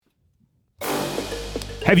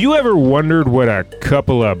Have you ever wondered what a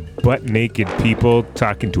couple of butt-naked people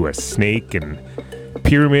talking to a snake and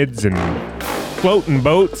pyramids and floating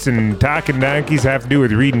boats and talking donkeys have to do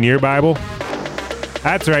with reading your Bible?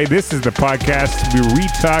 That's right, this is the podcast where we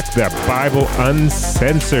talk the Bible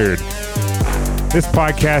uncensored. This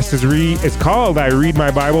podcast is called I Read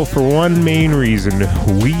My Bible for one main reason.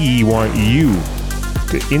 We want you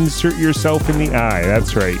to insert yourself in the eye.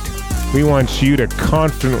 That's right. We want you to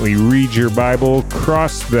confidently read your Bible,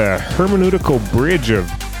 cross the hermeneutical bridge of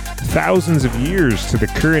thousands of years to the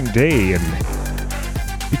current day,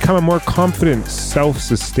 and become a more confident,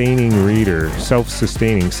 self-sustaining reader.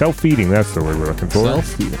 Self-feeding, that's the word we're looking for.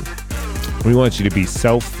 Self-feeding. We want you to be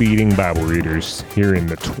self-feeding Bible readers here in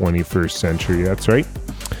the 21st century. That's right.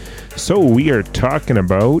 So we are talking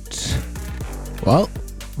about... Well,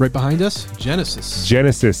 right behind us, Genesis.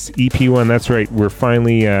 Genesis, EP1. That's right. We're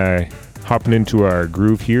finally hopping into our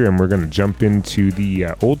groove here, and we're going to jump into the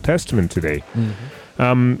Old Testament today.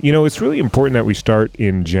 Mm-hmm. It's really important that we start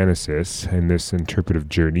in Genesis and this interpretive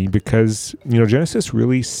journey because, Genesis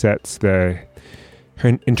really sets the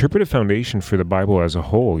interpretive foundation for the Bible as a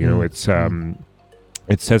whole. It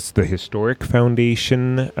sets the historic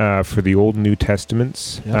foundation for the Old and New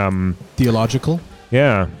Testaments. Yep. Theological.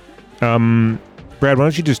 Yeah. Brad, why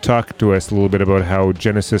don't you just talk to us a little bit about how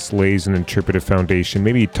Genesis lays an interpretive foundation?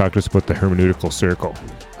 Maybe talk to us about the hermeneutical circle.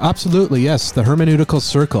 Absolutely, yes, the hermeneutical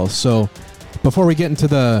circle. So before we get into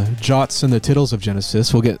the jots and the tittles of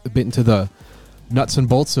Genesis, we'll get a bit into the nuts and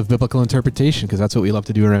bolts of biblical interpretation, because that's what we love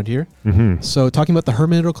to do around here. Mm-hmm. So talking about the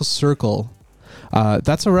hermeneutical circle,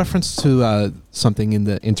 that's a reference to something in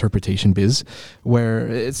the interpretation biz, where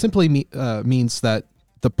it simply means that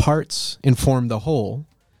the parts inform the whole,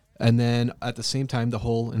 and then at the same time, the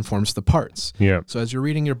whole informs the parts. Yeah. So as you're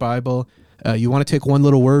reading your Bible, you want to take one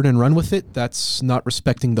little word and run with it. That's not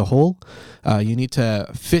respecting the whole. You need to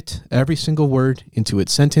fit every single word into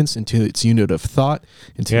its sentence, into its unit of thought,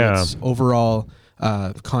 into its overall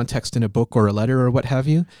context in a book or a letter or what have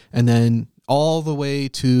you. And then all the way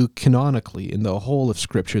to canonically in the whole of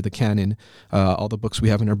Scripture, the canon, all the books we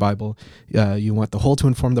have in our Bible, you want the whole to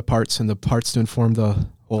inform the parts and the parts to inform the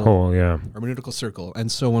whole hermeneutical circle. And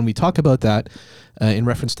so when we talk about that in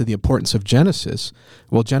reference to the importance of Genesis,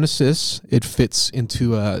 well, Genesis, it fits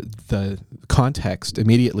into the context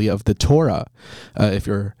immediately of the Torah. If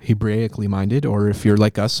you're Hebraically minded, or if you're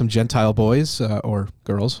like us, some Gentile boys or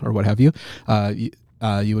girls or what have you,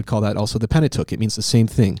 you would call that also the Pentateuch. It means the same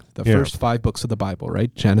thing. The first 5 books of the Bible,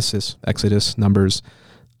 right? Genesis, Exodus, Numbers.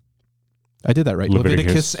 I did that right.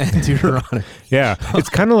 Leviticus and Deuteronomy. Yeah. It's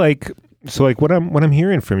kind of like... So, like, what I'm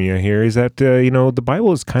hearing from you here is that the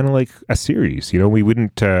Bible is kind of like a series. We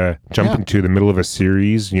wouldn't jump into the middle of a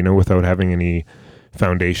series, without having any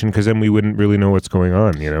foundation, because then we wouldn't really know what's going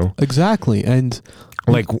on. Exactly, and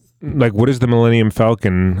like what is the Millennium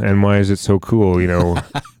Falcon, and why is it so cool?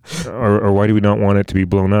 Or why do we not want it to be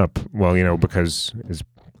blown up? Well, because it's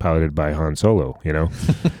piloted by Han Solo,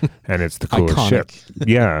 and it's the coolest Iconic ship.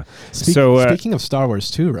 Yeah. Speaking of Star Wars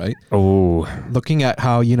too, right? Oh, looking at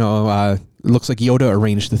how it looks like Yoda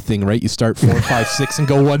arranged the thing, right? You start 4, 5, 6, and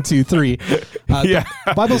go 1, 2, 3. The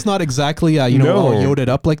Bible's not exactly all Yoda'd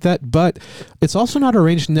up like that, but it's also not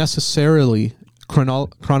arranged necessarily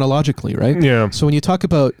chronologically, right? Yeah. So when you talk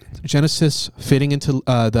about Genesis fitting into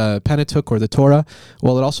the Pentateuch or the Torah,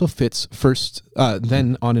 well, it also fits first,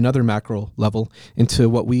 then on another macro level into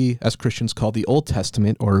what we as Christians call the Old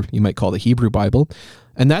Testament, or you might call the Hebrew Bible.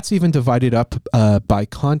 And that's even divided up by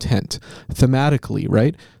content, thematically,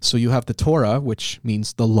 right? So you have the Torah, which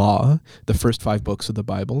means the law, the first 5 books of the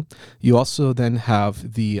Bible. You also then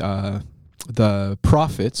have the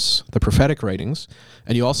prophets, the prophetic writings,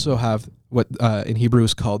 and you also have what in Hebrew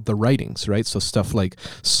is called the writings, right? So stuff like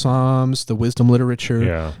Psalms, the wisdom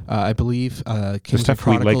literature, I believe Kings and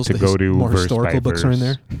Chronicles, like to go to more historical books are in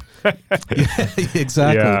there.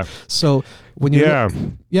 Exactly. Yeah. So when you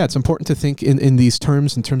it's important to think in these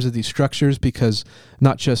terms, in terms of these structures, because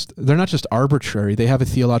they're not just arbitrary. They have a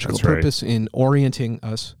theological purpose in orienting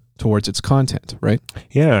us towards its content, right?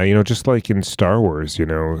 Yeah, just like in Star Wars,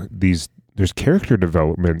 there's character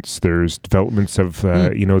developments. There's developments of,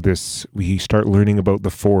 this, we start learning about the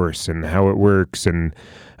Force and how it works. And,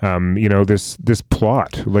 this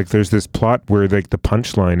plot, like there's this plot where like the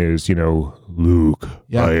punchline is, Luke,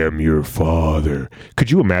 I am your father. Could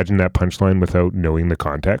you imagine that punchline without knowing the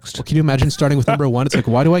context? Well, can you imagine starting with number 1? It's like,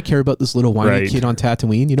 why do I care about this little whiny kid on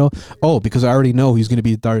Tatooine? Oh, because I already know he's going to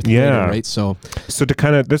be Darth Vader, right? So to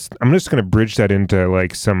kind of this, I'm just going to bridge that into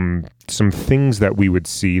like some some things that we would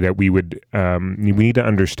see that we need to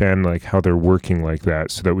understand, like how they're working like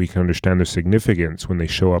that, so that we can understand their significance when they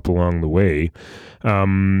show up along the way.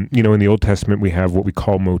 In the Old Testament, we have what we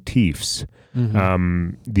call motifs.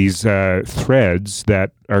 These threads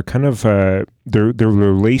that are kind of they're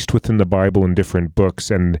laced within the Bible in different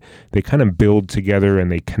books, and they kind of build together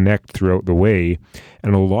and they connect throughout the way.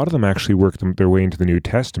 And a lot of them actually work their way into the New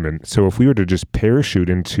Testament. So if we were to just parachute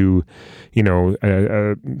into,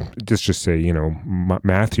 just say,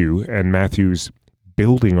 Matthew, and Matthew's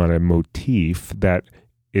building on a motif that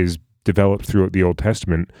is developed throughout the Old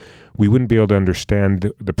Testament, we wouldn't be able to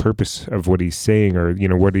understand the purpose of what he's saying, or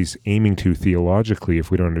what he's aiming to theologically, if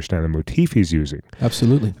we don't understand the motif he's using.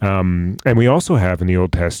 Absolutely. And we also have in the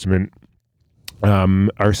Old Testament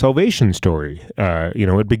our salvation story.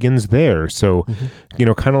 It begins there. So,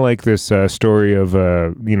 kind of like this story of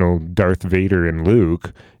Darth Vader in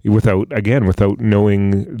Luke. Without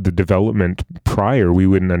knowing the development prior, we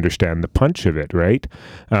wouldn't understand the punch of it, right?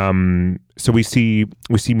 So we see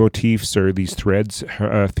motifs, or these threads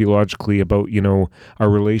theologically about our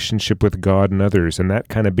relationship with God and others, and that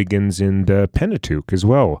kind of begins in the Pentateuch as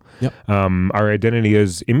well. Yep. Our identity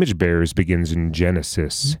as image bearers begins in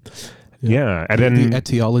Genesis. Yeah, and then the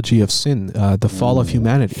etiology of sin, the fall of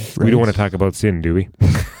humanity. Right? We don't want to talk about sin, do we?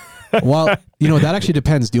 Well, that actually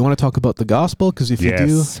depends. Do you want to talk about the gospel? Because if you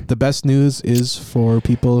do, the best news is for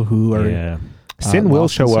people who are... Yeah. Sin will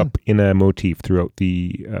show up in a motif throughout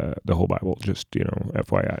the whole Bible, just,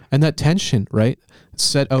 FYI. And that tension, right,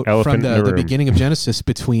 set out Elephant from the beginning of Genesis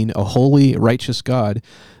between a holy, righteous God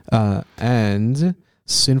and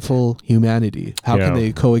sinful humanity. How can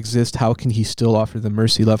they coexist? How can he still offer them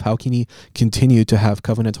mercy, love? How can he continue to have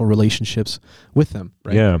covenantal relationships with them,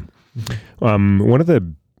 right? Yeah.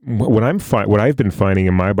 What I've been finding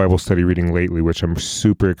in my Bible study reading lately, which I'm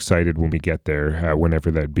super excited when we get there, whenever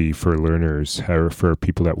that be for learners or for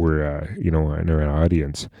people that were, in our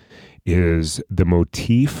audience, is the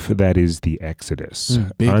motif that is the Exodus.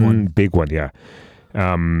 Big one, yeah.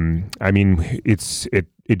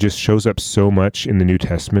 It just shows up so much in the New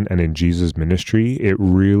Testament and in Jesus' ministry. It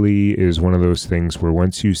really is one of those things where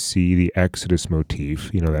once you see the Exodus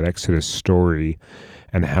motif, that Exodus story,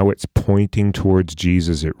 and how it's pointing towards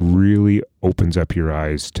Jesus, it really opens up your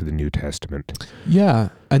eyes to the New Testament. Yeah,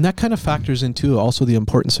 and that kind of factors into also the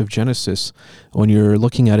importance of Genesis when you're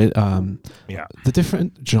looking at it. The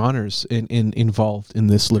different genres involved in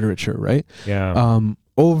this literature, right? Yeah.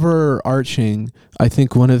 Overarching, I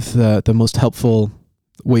think one of the most helpful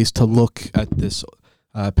ways to look at this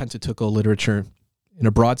Pentateuchal literature in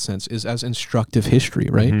a broad sense is as instructive history,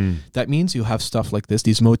 right? Mm-hmm. That means you have stuff like this,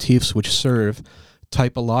 these motifs which serve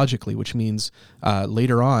typologically, which means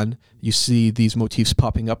later on you see these motifs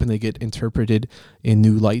popping up and they get interpreted in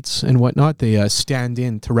new lights and whatnot. They stand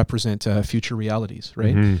in to represent future realities,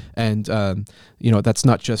 right? Mm-hmm. And that's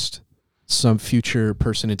not just some future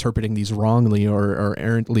person interpreting these wrongly or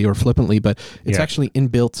errantly or flippantly, but it's actually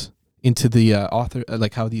inbuilt into the author,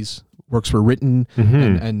 like how these works were written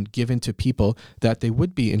and given to people, that they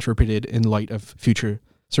would be interpreted in light of future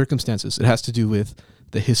circumstances. It has to do with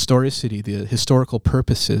the historicity, the historical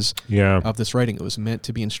purposes of this writing. It was meant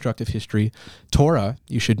to be instructive history. Torah,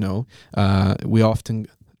 you should know, we often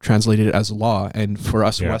translate it as law, and for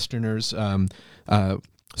us Westerners,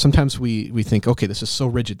 sometimes we think, okay, this is so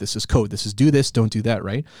rigid, this is code, this is do this, don't do that,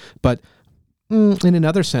 right? But in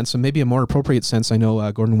another sense, and maybe a more appropriate sense, I know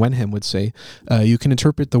Gordon Wenham would say, you can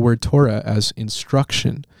interpret the word Torah as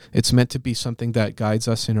instruction. It's meant to be something that guides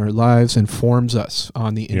us in our lives and forms us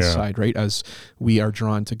on the inside, right, as we are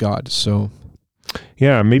drawn to God. So,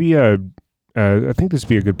 maybe I think this would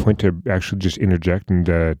be a good point to actually just interject. And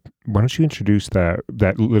why don't you introduce that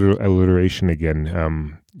alliteration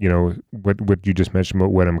again? What you just mentioned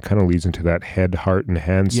about Wenham kind of leads into that head, heart, and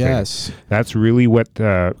hands thing. That's really what,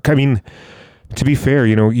 to be fair,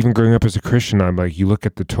 even growing up as a Christian, I'm like, you look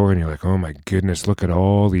at the Torah and you're like, oh my goodness, look at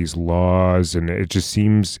all these laws. And it just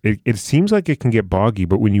seems, it seems like it can get boggy,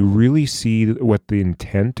 but when you really see what the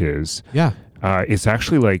intent is, it's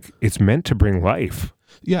actually like, it's meant to bring life.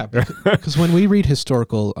 Yeah, because when we read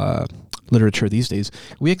historical literature these days,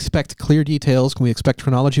 we expect clear details, we expect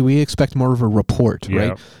chronology, we expect more of a report,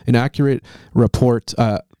 right? An accurate report,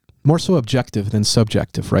 more so objective than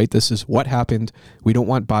subjective, right? This is what happened. We don't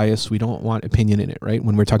want bias. We don't want opinion in it, right?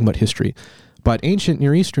 When we're talking about history. But ancient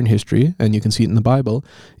Near Eastern history, and you can see it in the Bible,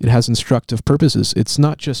 it has instructive purposes. It's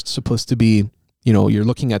not just supposed to be, you're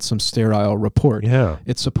looking at some sterile report. Yeah.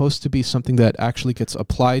 It's supposed to be something that actually gets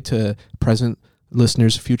applied to present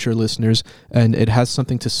listeners, future listeners, and it has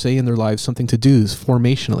something to say in their lives, something to do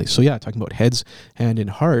formationally. So talking about heads, hand,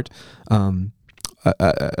 and heart,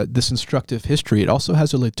 this instructive history, it also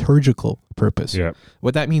has a liturgical purpose. Yeah.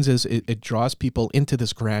 What that means is it draws people into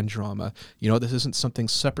this grand drama. This isn't something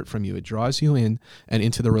separate from you. It draws you in and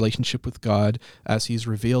into the relationship with God as he's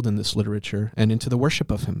revealed in this literature and into the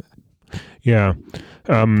worship of him. Yeah.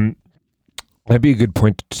 That'd be a good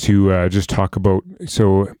point to just talk about.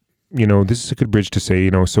 So, this is a good bridge to say,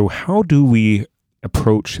 so how do we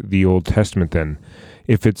approach the Old Testament then?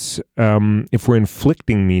 If it's if we're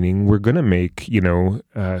inflicting meaning, we're going to make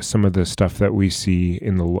some of the stuff that we see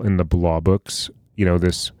in the law books,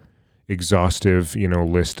 this exhaustive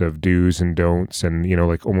list of do's and don'ts, and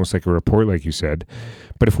like almost like a report, like you said.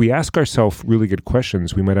 But if we ask ourselves really good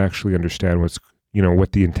questions, we might actually understand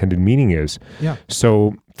what the intended meaning is. Yeah.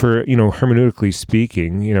 So for hermeneutically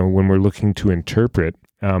speaking, when we're looking to interpret,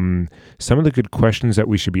 some of the good questions that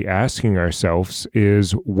we should be asking ourselves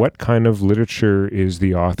is, what kind of literature is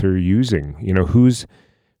the author using?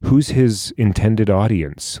 Who's his intended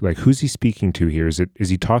audience? Like, who's he speaking to here? Is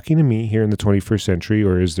he talking to me here in the 21st century,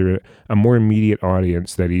 or is there a more immediate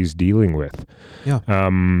audience that he's dealing with? Yeah.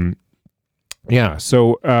 Yeah.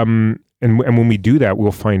 So, and when we do that,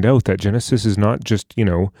 we'll find out that Genesis is not just,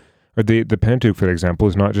 or the Pentateuch, for example,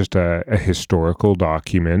 is not just a historical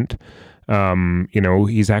document.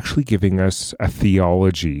 He's actually giving us a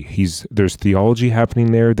theology. There's theology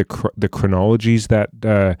happening there. The chronologies that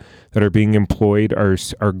are being employed are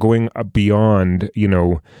going beyond,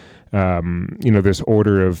 this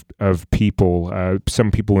order of people.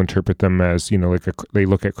 Some people interpret them as, they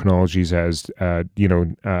look at chronologies as,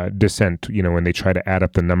 descent, and they try to add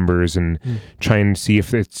up the numbers and try and see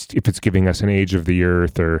if it's giving us an age of the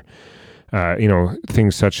earth or,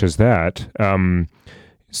 things such as that.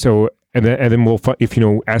 So, and then we'll, if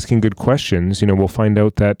asking good questions, we'll find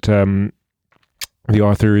out that the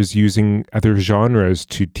author is using other genres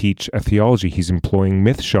to teach a theology. He's employing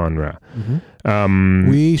myth genre. Mm-hmm.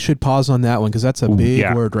 We should pause on that one because that's a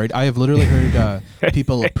big word, right? I have literally heard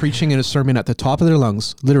people preaching in a sermon at the top of their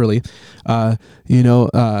lungs, literally.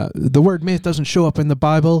 The word myth doesn't show up in the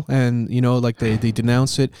Bible, and like they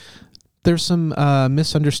denounce it. There's some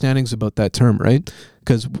misunderstandings about that term, right?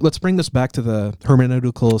 Because let's bring this back to the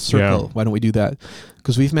hermeneutical circle. Yeah. Why don't we do that?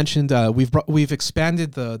 Because we've mentioned we've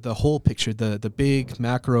expanded the whole picture, the big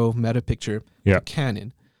macro meta picture, the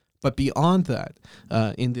canon. But beyond that,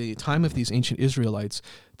 in the time of these ancient Israelites,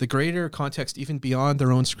 the greater context, even beyond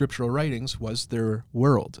their own scriptural writings, was their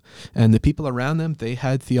world. And the people around them, they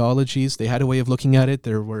had theologies, they had a way of looking at it.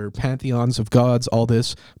 There were pantheons of gods, all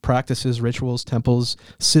this, practices, rituals, temples,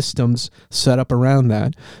 systems set up around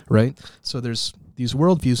that, right? So there's these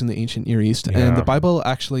worldviews in the ancient Near East, and the Bible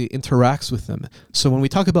actually interacts with them. So when we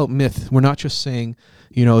talk about myth, we're not just saying,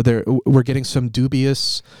 we're getting some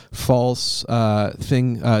dubious, false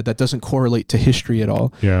thing that doesn't correlate to history at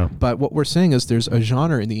all. Yeah. But what we're saying is there's a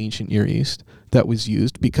genre in the ancient Near East that was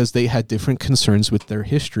used because they had different concerns with their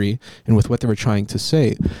history and with what they were trying to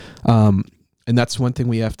say. And that's one thing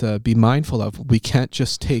we have to be mindful of. We can't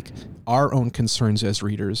just take our own concerns as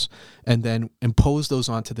readers and then impose those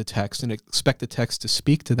onto the text and expect the text to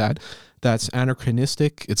speak to that. That's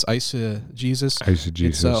anachronistic. It's eisegesis.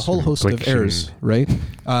 It's a whole host of errors, right?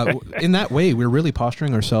 In that way, we're really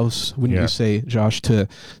posturing ourselves, wouldn't you say, Josh, to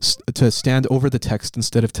stand over the text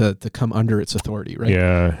instead of to come under its authority, right?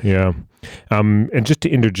 Yeah. And just to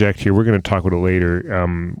interject here, we're going to talk about it later.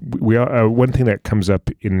 One thing that comes up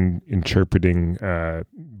in interpreting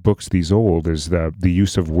books these old is the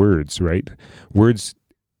use of words, right? Words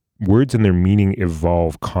and their meaning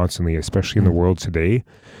evolve constantly, especially in the world today.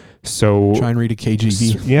 So try and read a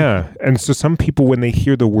KJV. Yeah. And so some people, when they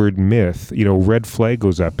hear the word myth, red flag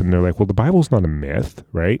goes up and they're like, well, the Bible's not a myth,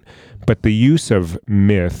 right? But the use of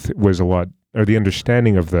myth was or the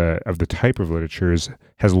understanding of the type of literature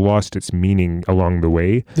has lost its meaning along the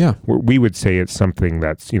way. Yeah. We would say it's something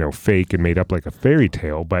that's, fake and made up like a fairy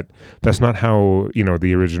tale, but that's not how,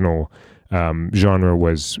 the original genre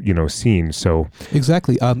was, seen. So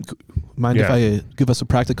exactly. Mind if I give us a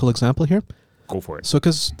practical example here? Go for it. So,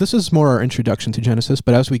 because this is more our introduction to Genesis,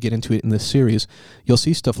 but as we get into it in this series, you'll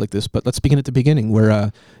see stuff like this. But let's begin at the beginning,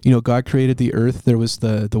 where God created the earth. There was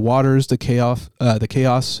the waters, the chaos that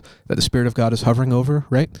the Spirit of God is hovering over,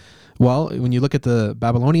 right? Well, when you look at the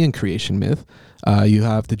Babylonian creation myth, you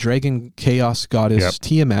have the dragon chaos goddess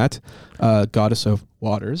Tiamat, goddess of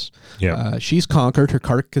waters. She's conquered. Her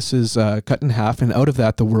carcass is cut in half, and out of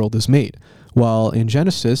that, the world is made. While in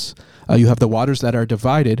Genesis, you have the waters that are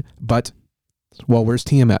divided, but where's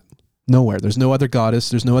Tiamat? Nowhere. There's no other goddess.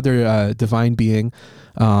 There's no other divine being,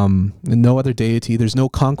 and no other deity. There's no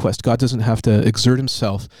conquest. God doesn't have to exert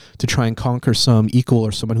himself to try and conquer some equal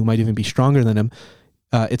or someone who might even be stronger than him.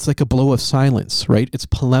 it's like a blow of silence, right? It's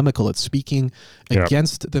polemical. It's speaking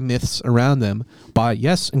against the myths around them by,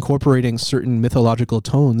 yes, incorporating certain mythological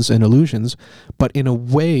tones and allusions, but in a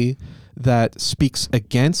way that speaks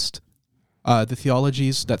against the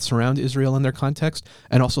theologies that surround Israel in their context,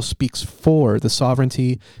 and also speaks for the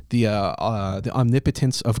sovereignty, the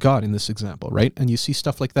omnipotence of God in this example, right? And you see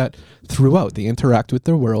stuff like that throughout. They interact with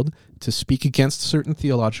their world to speak against certain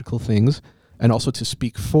theological things, and also to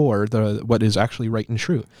speak for what is actually right and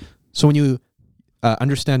true. So when you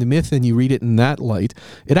understand the myth and you read it in that light,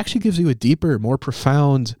 it actually gives you a deeper, more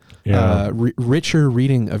profound, richer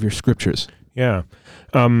reading of your scriptures. Yeah.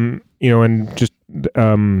 And just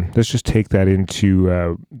let's just take that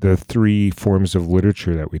into the three forms of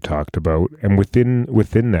literature that we talked about. And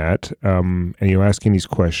within that, and asking these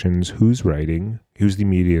questions, who's writing, who's the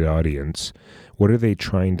immediate audience, what are they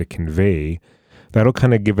trying to convey? That'll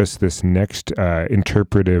kind of give us this next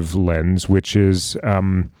interpretive lens, which is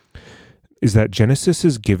that Genesis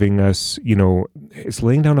is giving us, it's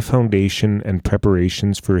laying down a foundation and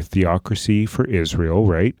preparations for theocracy for Israel,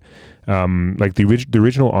 right? Like the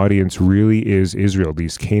original audience really is Israel,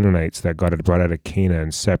 these Canaanites that God had brought out of Canaan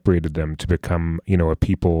and separated them to become, a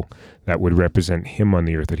people that would represent him on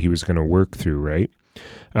the earth that he was going to work through, right?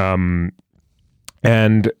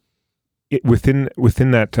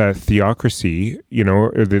 Within that theocracy,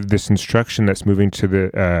 this instruction that's moving to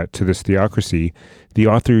this theocracy, the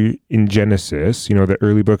author in Genesis, the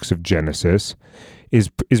early books of Genesis, is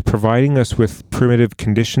providing us with primitive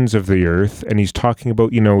conditions of the earth, and he's talking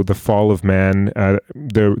about the fall of man,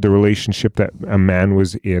 the relationship that a man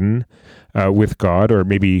was in with God, or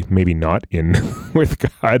maybe not in with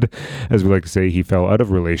God, as we like to say, he fell out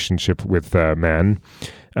of relationship with man.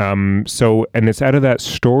 And it's out of that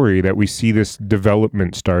story that we see this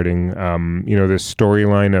development starting, this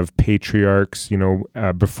storyline of patriarchs,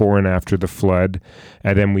 before and after the flood.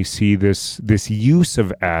 And then we see this use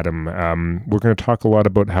of Adam. We're going to talk a lot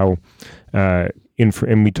about how,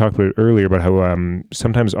 and we talked about it earlier, about how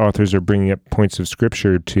sometimes authors are bringing up points of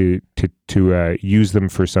scripture to use them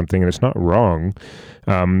for something, and it's not wrong.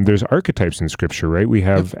 There's archetypes in scripture, right? We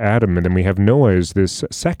have Adam, and then we have Noah as this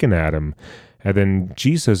second Adam. And then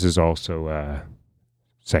Jesus is also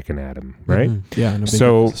second Adam, right? Mm-hmm. Yeah, in a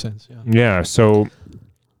big sense. Yeah. So,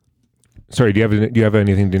 sorry, do you have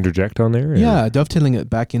anything to interject on there? Yeah, dovetailing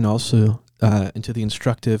it back in also into the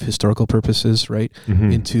instructive historical purposes, right?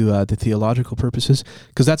 Mm-hmm. Into the theological purposes,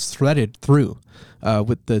 because that's threaded through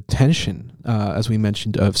with the tension, as we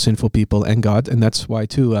mentioned, of sinful people and God, and that's why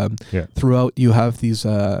too. Throughout, you have these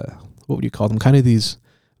what would you call them? Kind of these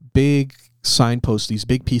big signposts, these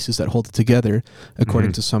big pieces that hold it together,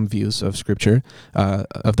 according to some views of scripture,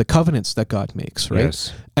 of the covenants that God makes, right?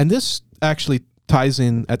 Yes. And this actually ties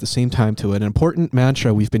in at the same time to an important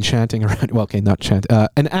mantra we've been chanting around,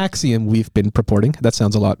 an axiom we've been purporting, that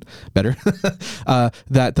sounds a lot better,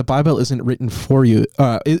 that the Bible isn't written for you,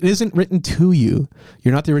 it isn't written to you.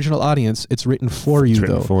 You're not the original audience, it's written for you,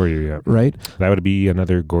 though. For you, yeah. Right? That would be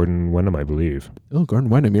another Gordon Wenham, I believe. Oh, Gordon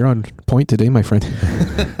Wenham, you're on point today, my friend.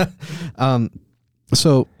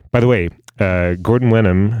 So, by the way, Gordon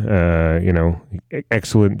Wenham,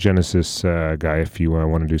 excellent Genesis guy if you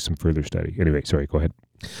want to do some further study. Anyway, sorry, go ahead.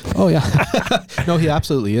 Oh, yeah. No, he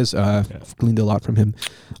absolutely is. I've gleaned a lot from him.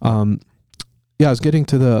 I was getting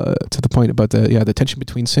to the point about the tension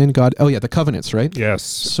between sin, God. Oh, yeah, the covenants, right? Yes.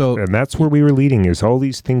 So, and that's where we were leading, is all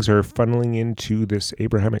these things are funneling into this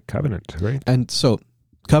Abrahamic covenant, right? And so,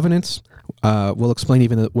 covenants, we'll explain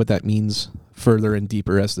even what that means further and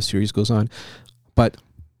deeper as the series goes on. But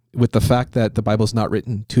with the fact that the Bible's not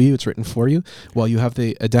written to you, it's written for you. Well, you have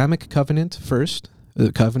the Adamic covenant first,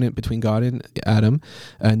 the covenant between God and Adam,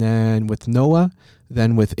 and then with Noah,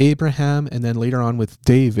 then with Abraham, and then later on with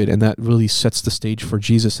David, and that really sets the stage for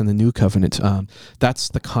Jesus and the new covenant. That's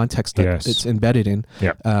the context that it's embedded in.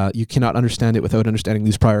 Yeah. You cannot understand it without understanding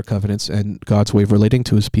these prior covenants and God's way of relating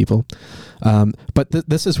to his people. But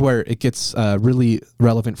this is where it gets really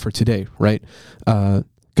relevant for today, right?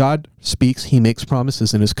 God speaks, he makes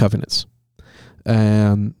promises in his covenants.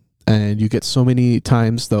 And you get so many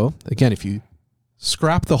times, though, again, if you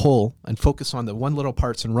scrap the whole and focus on the one little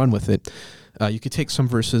parts and run with it, you could take some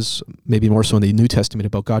verses, maybe more so in the New Testament,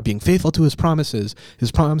 about God being faithful to his promises.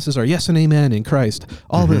 His promises are yes and amen in Christ.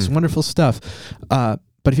 All this wonderful stuff. But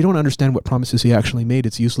if you don't understand what promises he actually made,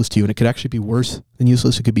 it's useless to you, and it could actually be worse than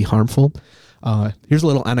useless. It could be harmful. Here's a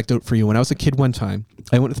little anecdote for you. When I was a kid one time,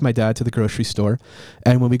 I went with my dad to the grocery store,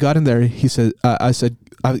 and when we got in there, he said, I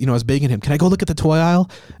was begging him, can I go look at the toy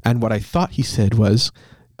aisle? And what I thought he said was,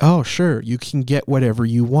 oh, sure, you can get whatever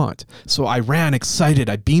you want. So I ran excited.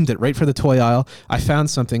 I beamed it right for the toy aisle. I found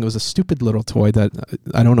something. It was a stupid little toy that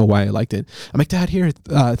I don't know why I liked it. I'm like, Dad, here,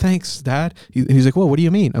 thanks, Dad. He's like, well, what do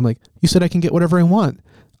you mean? I'm like, you said I can get whatever I want.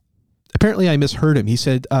 Apparently I misheard him. He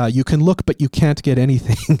said, you can look, but you can't get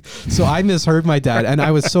anything. So I misheard my dad, and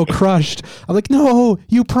I was so crushed. I'm like, no,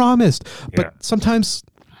 you promised. But sometimes,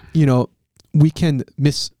 we can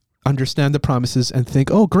misunderstand the promises and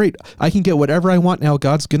think, oh, great, I can get whatever I want now.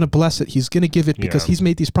 God's going to bless it. He's going to give it because he's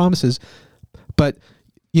made these promises. But,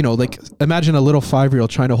 like imagine a little 5-year-old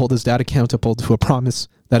trying to hold his dad accountable to a promise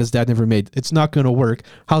that his dad never made. It's not going to work.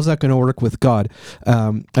 How's that going to work with God?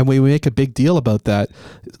 And when we make a big deal about that,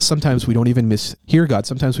 sometimes we don't even mishear God.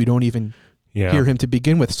 Sometimes we don't even hear him to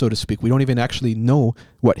begin with, so to speak. We don't even actually know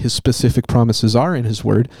what his specific promises are in his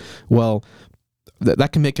word. Well,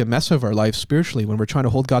 that can make a mess of our lives spiritually when we're trying to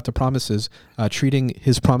hold God to promises, treating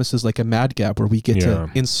his promises like a mad gap where we get to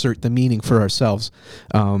insert the meaning for ourselves.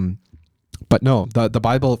 But no, the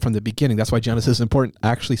Bible from the beginning, that's why Genesis is important,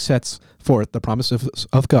 actually sets forth the promises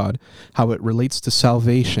of God, how it relates to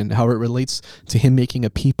salvation, how it relates to him making a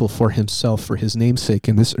people for himself, for his namesake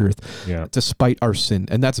in this earth, despite our sin.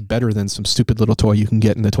 And that's better than some stupid little toy you can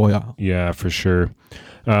get in the toy aisle. Yeah, for sure.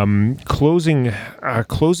 Closing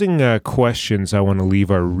questions I want to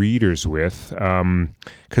leave our readers with,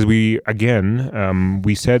 because we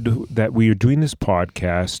said that we are doing this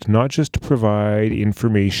podcast not just to provide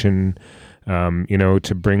information,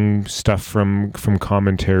 to bring stuff from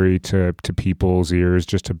commentary to people's ears,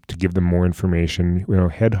 just to give them more information,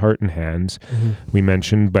 head, heart, and hands, we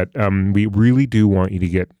mentioned, but we really do want you to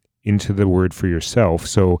get into the word for yourself.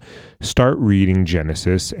 So start reading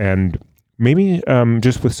Genesis, and maybe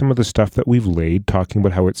just with some of the stuff that we've laid, talking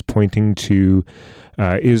about how it's pointing to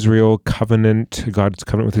Israel, covenant, God's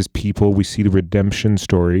covenant with his people. We see the redemption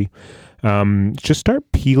story. Just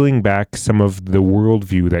start peeling back some of the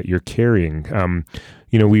worldview that you're carrying.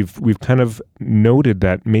 We've kind of noted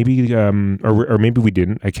that maybe, or maybe we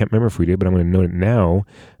didn't. I can't remember if we did, but I'm going to note it now.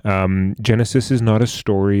 Genesis is not a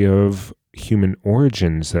story of human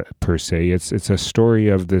origins per se. It's a story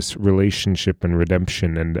of this relationship and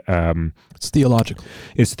redemption, and it's theological.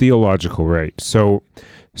 It's theological, right? So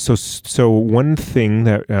one thing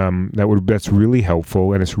that's really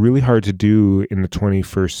helpful, and it's really hard to do in the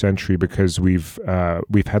 21st century because we've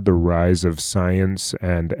had the rise of science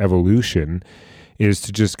and evolution, is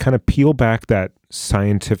to just kind of peel back that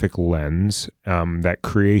scientific lens, that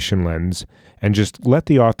creation lens, and just let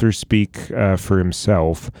the author speak for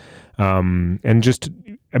himself. And just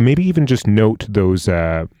maybe even just note those,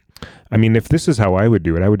 if this is how I would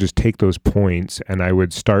do it, I would just take those points and I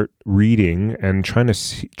would start reading and trying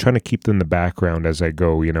to keep them in the background as I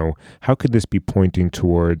go. How could this be pointing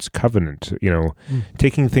towards covenant?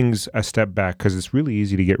 Taking things a step back, because it's really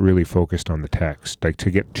easy to get really focused on the text, like to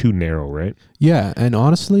get too narrow, right? Yeah, and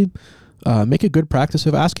honestly, make a good practice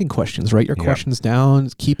of asking questions. Write your questions down,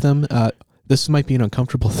 keep them. This might be an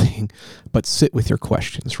uncomfortable thing, but sit with your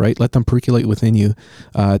questions, right? Let them percolate within you.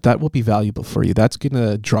 That will be valuable for you. That's going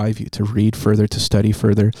to drive you to read further, to study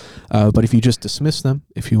further. But if you just dismiss them,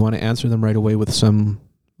 if you want to answer them right away with some,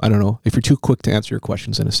 I don't know, if you're too quick to answer your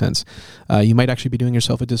questions in a sense, you might actually be doing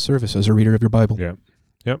yourself a disservice as a reader of your Bible. Yeah.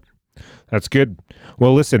 Yep. That's good.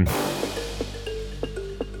 Well, listen,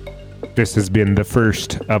 this has been the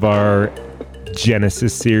first of our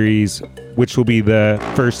Genesis series, which will be the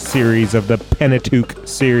first series of the Pentateuch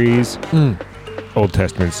series, Old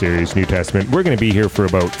Testament series, New Testament. We're going to be here for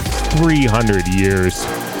about 300 years,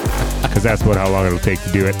 because that's about how long it'll take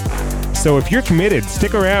to do it. So if you're committed,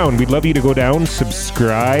 stick around. We'd love you to go down,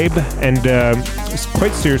 subscribe, and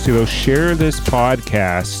quite seriously, though, share this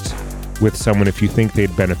podcast with someone if you think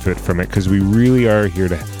they'd benefit from it, because we really are here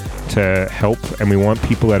to help, and we want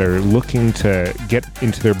people that are looking to get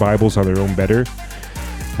into their Bibles on their own better.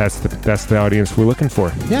 That's the audience we're looking for.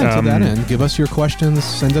 Yeah, to that end, give us your questions,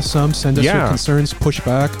 send us your concerns, push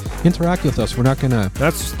back, interact with us. We're not gonna.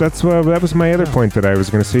 That was my other point that I was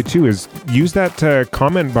going to say too, is use that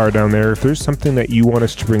comment bar down there if there's something that you want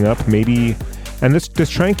us to bring up, maybe. And let's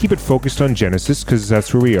try and keep it focused on Genesis, because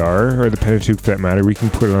that's where we are, or the Pentateuch for that matter. We can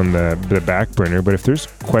put it on the back burner. But if there's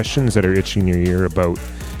questions that are itching your ear about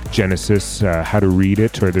Genesis, how to read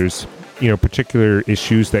it, or there's particular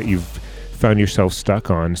issues that you've found yourself stuck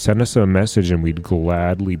on, send us a message and we'd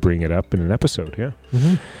gladly bring it up in an episode.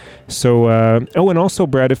 So and also,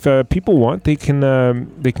 Brad, if people want, they can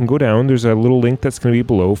go down. There's a little link that's going to be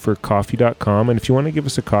below for coffee.com, and if you want to give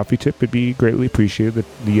us a coffee tip, it'd be greatly appreciated.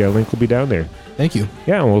 The link will be down there. Thank you.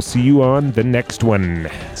 Yeah, we'll see you on the next one.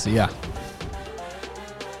 See ya.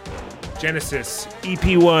 Genesis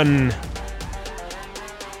EP1.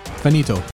 Finito.